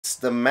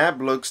The map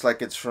looks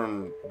like it's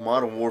from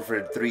Modern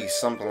Warfare 3,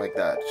 something like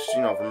that. Just,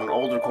 you know, from an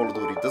older Call of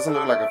Duty. It doesn't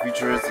look like a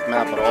futuristic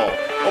map at all.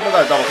 Oh my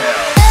god, double kill!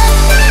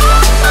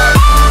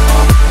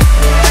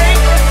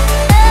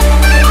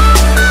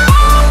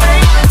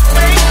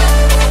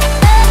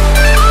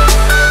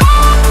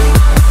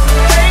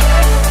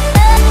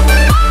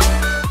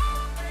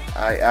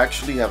 I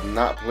actually have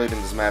not played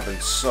in this map in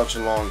such a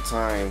long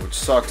time, which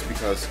sucks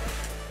because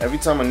every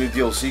time a new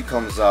DLC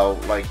comes out,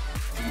 like,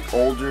 the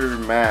older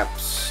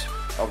maps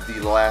of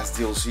the last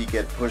DLC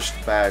get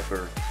pushed back,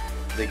 or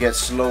they get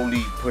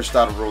slowly pushed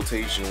out of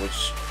rotation,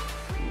 which,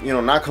 you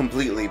know, not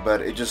completely, but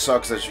it just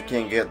sucks that you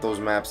can't get those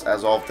maps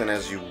as often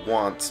as you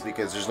want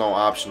because there's no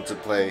option to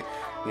play,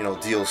 you know,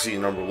 DLC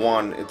number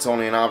 1. It's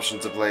only an option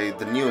to play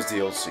the newest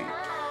DLC.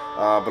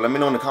 But let me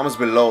know in the comments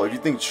below if you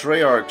think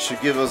Treyarch should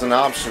give us an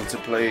option to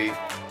play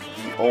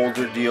the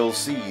older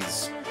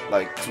DLCs,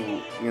 like to,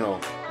 you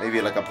know,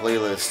 maybe like a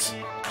playlist,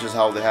 just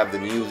how they have the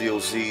new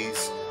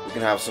DLCs. We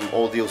can have some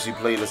old DLC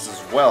playlists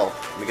as well.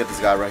 Let me get this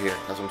guy right here.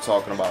 That's what I'm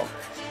talking about.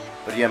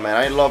 But yeah, man,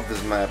 I love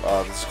this map.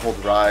 This is called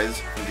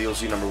Rise from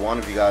DLC number 1.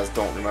 If you guys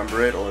don't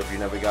remember it, or if you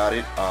never got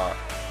it,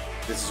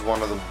 this is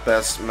one of the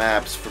best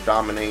maps for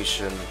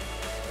domination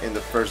in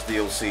the first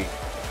DLC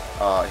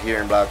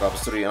here in Black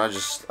Ops 3, and I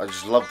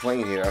just love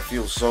playing here. I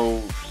feel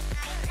so,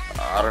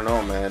 I don't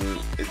know, man.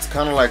 It's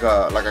kind of like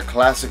a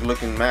classic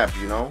looking map,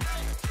 you know.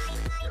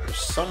 There's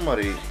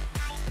somebody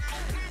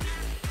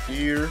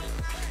here.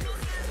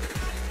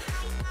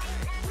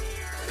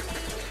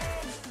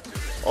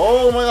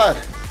 Oh my god!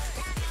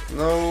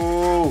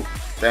 No!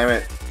 Damn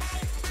it!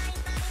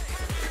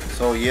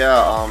 So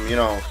yeah, you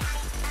know,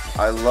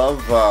 I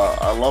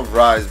love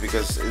Rise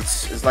because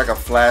it's like a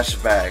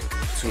flashback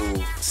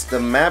to.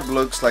 The map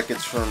looks like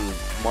it's from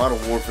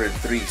Modern Warfare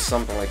 3,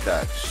 something like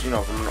that. Just, you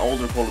know, from an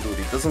older Call of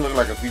Duty. It doesn't look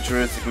like a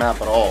futuristic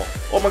map at all.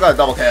 Oh my god,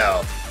 double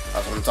kill!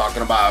 That's what I'm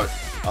talking about.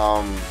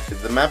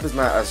 The map is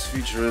not as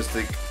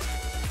futuristic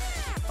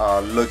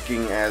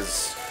looking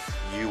as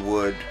you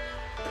would,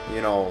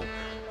 you know,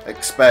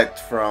 expect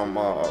from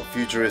a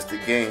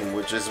futuristic game,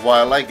 which is why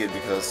I like it,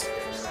 because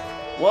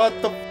what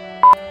the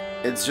f,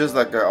 it's just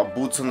like a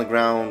boots on the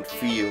ground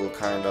feel,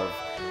 kind of.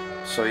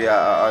 So yeah,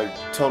 I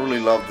totally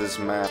love this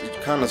map. It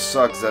kind of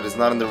sucks that it's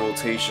not in the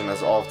rotation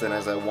as often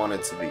as I want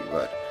it to be,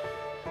 but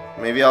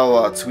maybe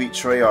I'll tweet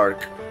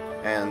Treyarch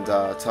and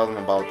tell them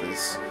about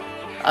this.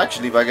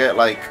 Actually, if I get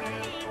like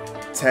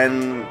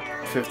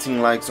 10-15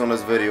 likes on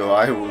this video,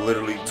 I will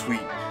literally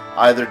tweet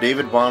either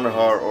David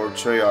Bonderhart or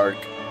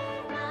Treyarch.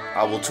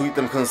 I will tweet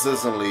them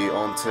consistently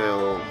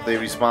until they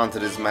respond to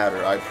this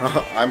matter.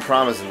 I'm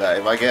promising that.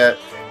 If I get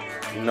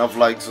enough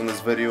likes on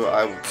this video,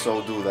 I would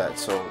so do that.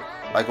 So,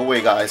 like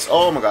away, guys.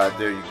 Oh my god,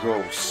 there you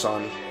go,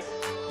 son.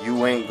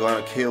 You ain't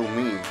gonna kill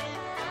me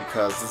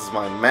because this is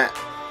my map.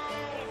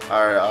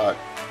 Alright,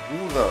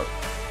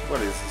 what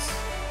is this?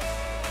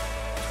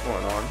 What's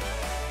going on?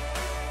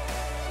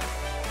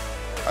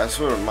 I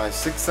swear, my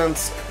sixth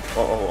sense.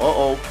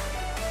 Uh-oh.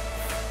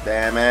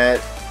 Damn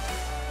it.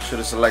 Should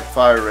have select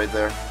fire right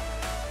there.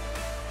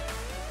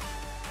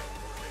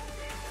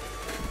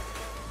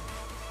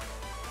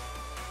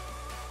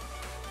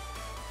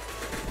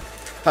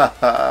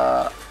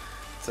 Haha.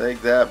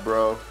 Take that,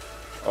 bro.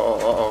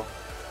 Uh-oh.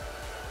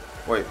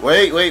 Wait.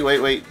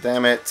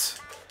 Damn it.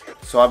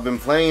 So I've been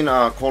playing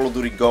Call of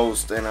Duty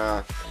Ghost, and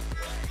I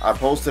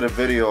posted a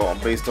video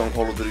based on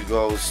Call of Duty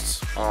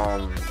Ghost.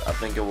 I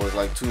think it was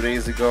like 2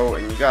 days ago,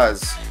 and you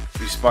guys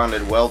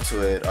responded well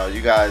to it.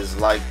 You guys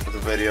liked the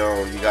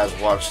video. You guys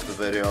watched the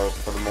video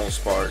for the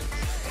most part.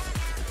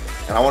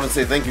 And I want to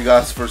say thank you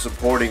guys for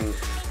supporting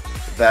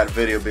that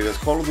video, because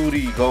Call of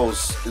Duty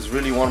Ghost is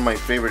really one of my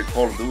favorite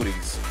Call of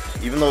Duties.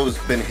 Even though it's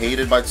been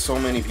hated by so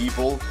many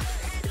people,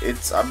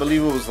 I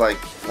believe it was like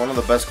one of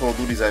the best Call of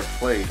Duties I've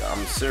played.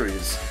 I'm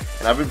serious.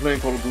 And I've been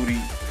playing Call of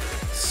Duty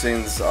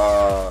since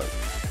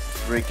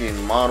freaking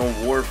Modern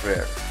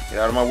Warfare. Get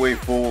out of my way,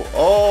 fool.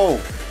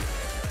 Oh,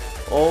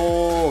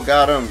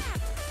 got him.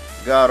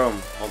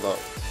 Hold up.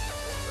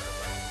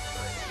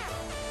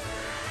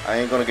 I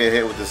ain't gonna get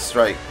hit with this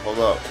strike. Hold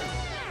up.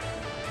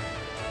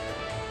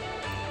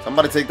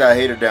 Somebody take that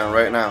hater down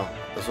right now.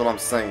 That's what I'm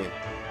saying.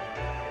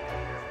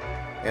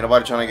 Ain't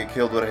nobody trying to get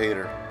killed with a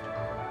hater.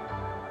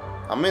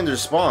 I'm in their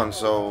spawn,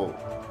 so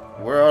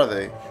where are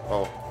they?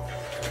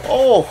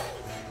 Oh!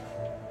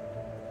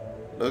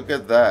 Look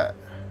at that.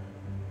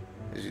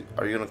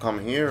 Are you gonna come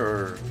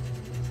here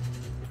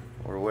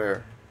or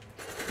where?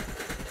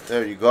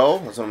 There you go.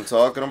 That's what I'm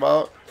talking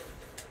about.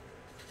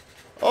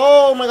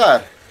 Oh my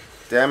god!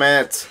 Damn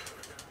it!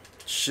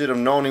 Should have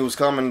known he was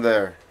coming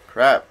there.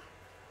 Crap.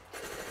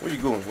 Where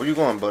you going? Where you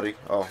going, buddy?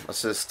 Oh,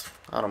 assist.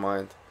 I don't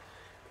mind.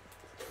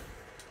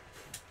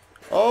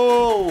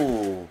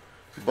 Oh,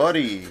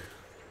 buddy.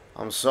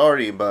 I'm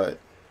sorry, but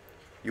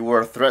you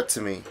were a threat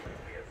to me.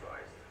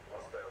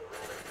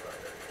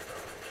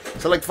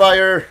 Select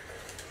fire.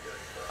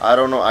 I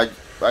don't know. I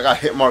got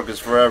hit markers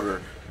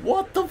forever.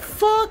 What the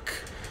fuck?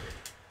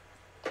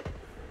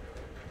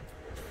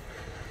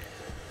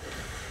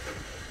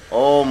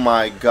 Oh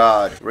my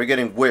god. We're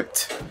getting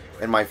whipped.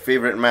 in my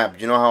favorite map.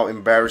 You know how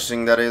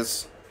embarrassing that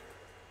is?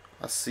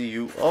 I see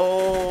you.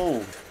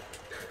 Oh!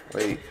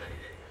 Wait.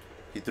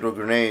 He threw a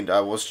grenade. I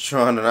was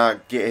trying to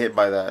not get hit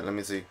by that. Let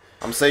me see.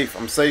 I'm safe.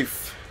 I'm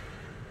safe.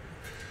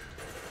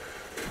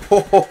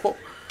 Oh,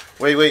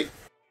 wait, wait.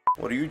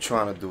 What are you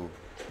trying to do?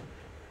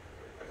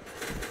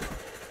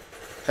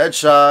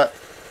 Headshot.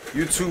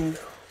 You too.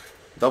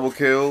 Double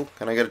kill.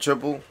 Can I get a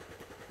triple?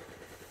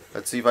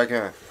 Let's see if I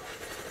can.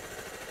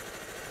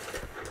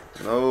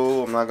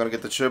 No, I'm not gonna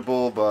get the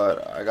triple,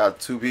 but I got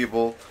 2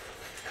 people.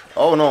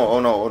 Oh no, oh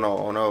no, oh no,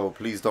 oh no.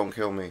 Please don't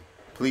kill me.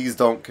 Please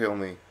don't kill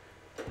me.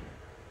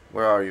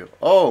 Where are you?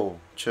 Oh,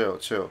 chill,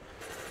 chill.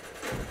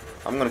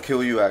 I'm gonna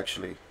kill you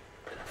actually.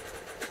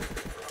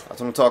 That's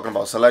what I'm talking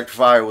about. Select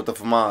fire with the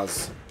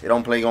FAMAS. They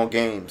don't play on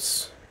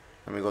games.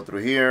 Let me go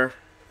through here.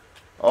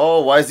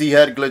 Oh, why is he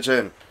head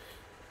glitching?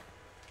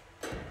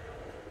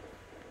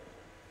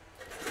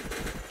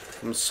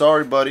 I'm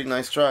sorry, buddy.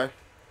 Nice try.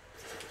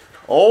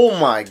 Oh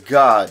my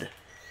god.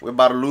 We're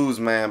about to lose,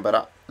 man,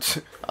 but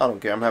I don't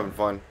care. I'm having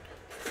fun.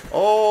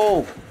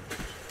 Oh!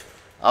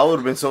 I would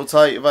have been so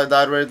tight if I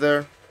died right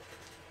there.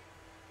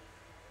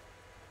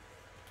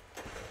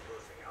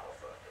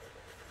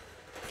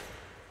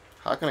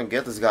 How can I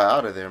get this guy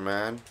out of there,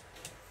 man?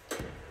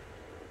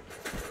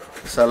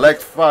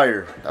 Select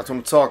fire. That's what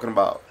I'm talking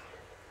about.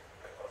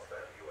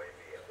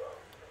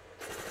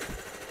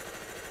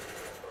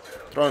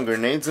 Throwing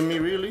grenades at me,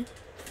 really?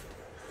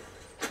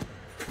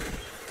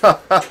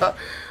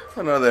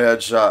 Another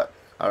headshot.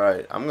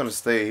 Alright, I'm gonna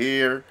stay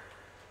here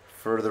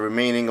for the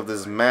remaining of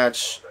this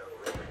match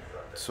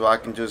so I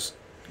can just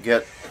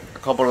get a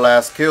couple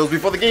last kills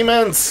before the game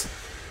ends.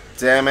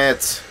 Damn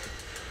it.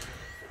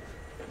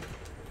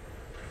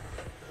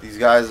 These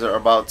guys are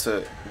about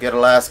to get a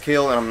last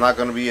kill and I'm not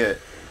gonna be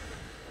it.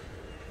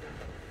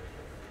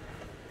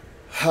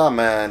 Ah,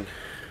 man.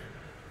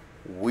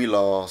 We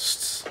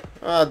lost.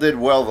 I did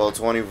well though,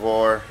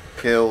 24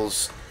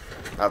 kills.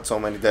 Not so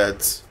many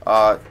deaths.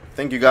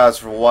 Thank you guys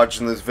for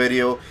watching this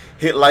video.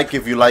 Hit like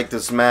if you like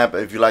this map,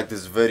 if you like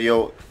this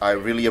video. I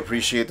really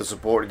appreciate the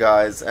support,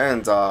 guys.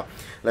 And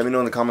let me know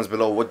in the comments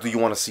below, what do you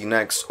want to see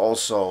next.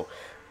 Also,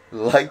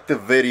 like the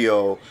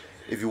video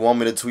if you want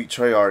me to tweet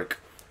Treyarch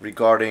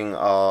regarding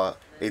a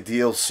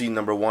DLC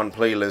 #1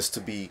 playlist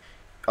to be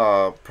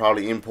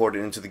probably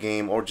imported into the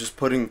game, or just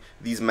putting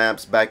these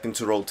maps back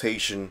into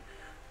rotation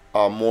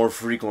more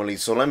frequently.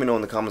 So let me know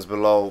in the comments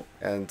below,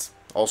 and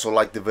also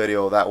like the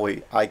video, that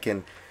way I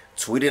can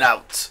tweet it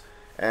out.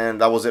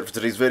 And that was it for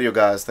today's video,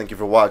 guys. Thank you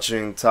for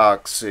watching.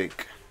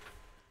 Toxic.